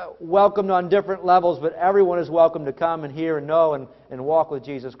not welcomed on different levels, but everyone is welcome to come and hear and know and walk with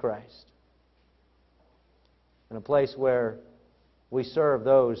Jesus Christ. In a place where we serve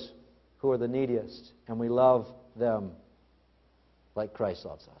those who are the neediest and we love them like Christ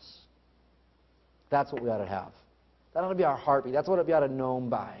loves us. That's what we ought to have. That ought to be our heartbeat. That's what we ought to be known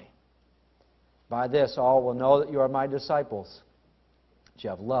by. By this, all will know that you are my disciples. You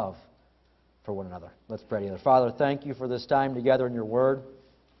have love for one another. Let's pray together. Father, thank you for this time together in your Word.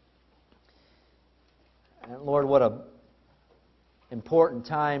 And Lord, what an important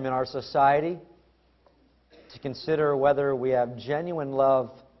time in our society to consider whether we have genuine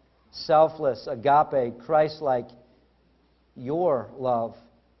love, selfless, agape, Christ-like, your love.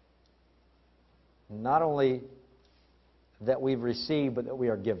 Not only that we've received, but that we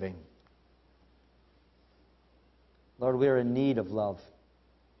are giving. Lord, we are in need of love.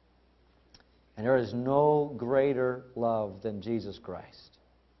 And there is no greater love than Jesus Christ.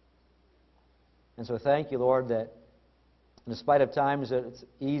 And so thank you, Lord, that in spite of times that it's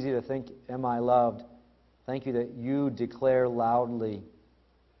easy to think, am I loved? Thank you that you declare loudly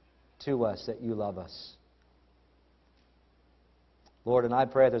to us that you love us. Lord, and I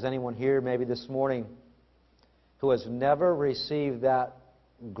pray if there's anyone here maybe this morning who has never received that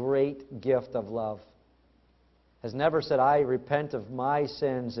great gift of love, has never said, I repent of my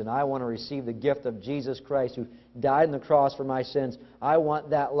sins and I want to receive the gift of Jesus Christ who died on the cross for my sins. I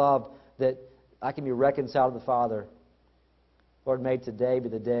want that love that I can be reconciled to the Father. Lord, may today be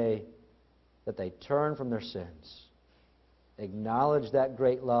the day that they turn from their sins, acknowledge that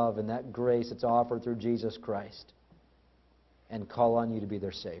great love and that grace that's offered through Jesus Christ, and call on you to be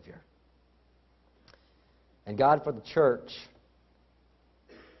their Savior. And God, for the church,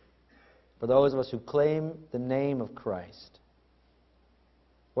 for those of us who claim the name of Christ,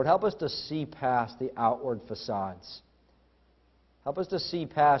 Lord, help us to see past the outward facades. Help us to see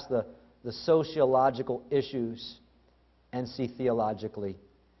past the sociological issues and see theologically.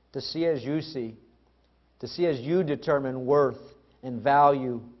 To see as you see. To see as you determine worth and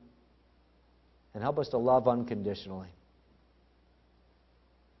value. And help us to love unconditionally.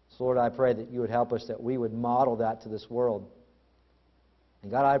 So, Lord, I pray that you would help us, that we would model that to this world. And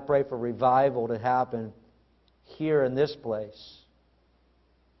God, I pray for revival to happen here in this place.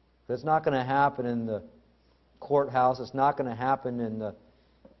 It's not going to happen in the courthouse. It's not going to happen in the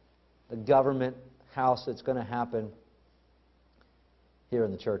government house. It's going to happen here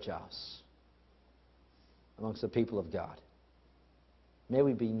in the church house amongst the people of God. May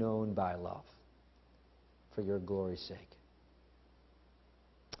we be known by love for your glory's sake.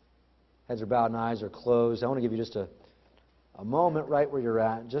 Heads are bowed and eyes are closed. I want to give you just a moment right where you're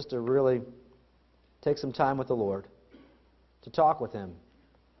at, just to really take some time with the Lord, to talk with Him.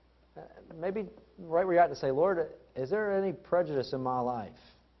 Maybe right where you're at to say, Lord, is there any prejudice in my life?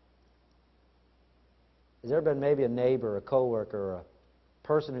 Has there been maybe a neighbor, a coworker, or a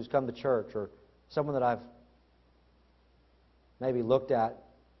person who's come to church, or someone that I've maybe looked at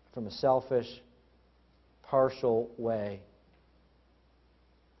from a selfish, partial way?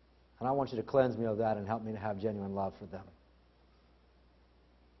 And I want you to cleanse me of that and help me to have genuine love for them.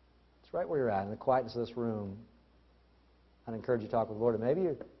 It's right where you're at, in the quietness of this room. I'd encourage you to talk with the Lord. And maybe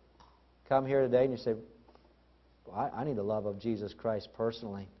you come here today and you say, I need the love of Jesus Christ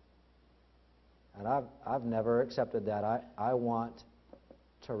personally. And I've never accepted that. I want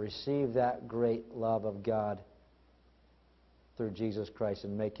to receive that great love of God through Jesus Christ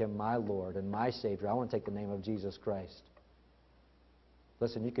and make Him my Lord and my Savior. I want to take the name of Jesus Christ.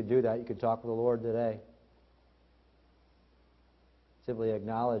 Listen, you could do that. You could talk with the Lord today. Simply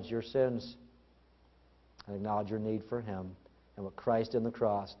acknowledge your sins and acknowledge your need for Him and what Christ in the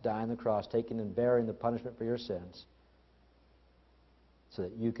cross, dying on the cross, taking and bearing the punishment for your sins so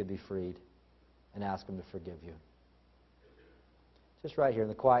that you could be freed, and ask Him to forgive you. Just right here in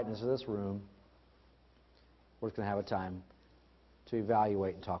the quietness of this room, we're just going to have a time to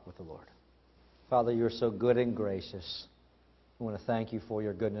evaluate and talk with the Lord. Father, you're so good and gracious. We want to thank you for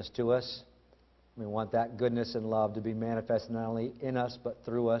your goodness to us. We want that goodness and love to be manifested not only in us, but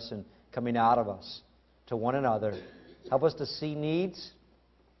through us and coming out of us to one another. Help us to see needs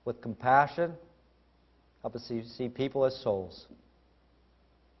with compassion. Help us see people as souls.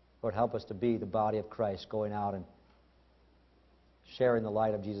 Lord, help us to be the body of Christ, going out and sharing the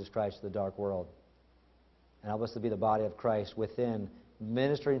light of Jesus Christ to the dark world. And help us to be the body of Christ within,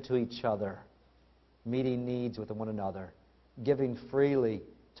 ministering to each other, meeting needs with one another, giving freely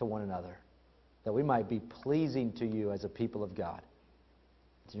to one another, that we might be pleasing to you as a people of God.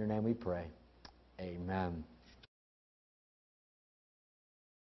 It's in your name we pray. Amen.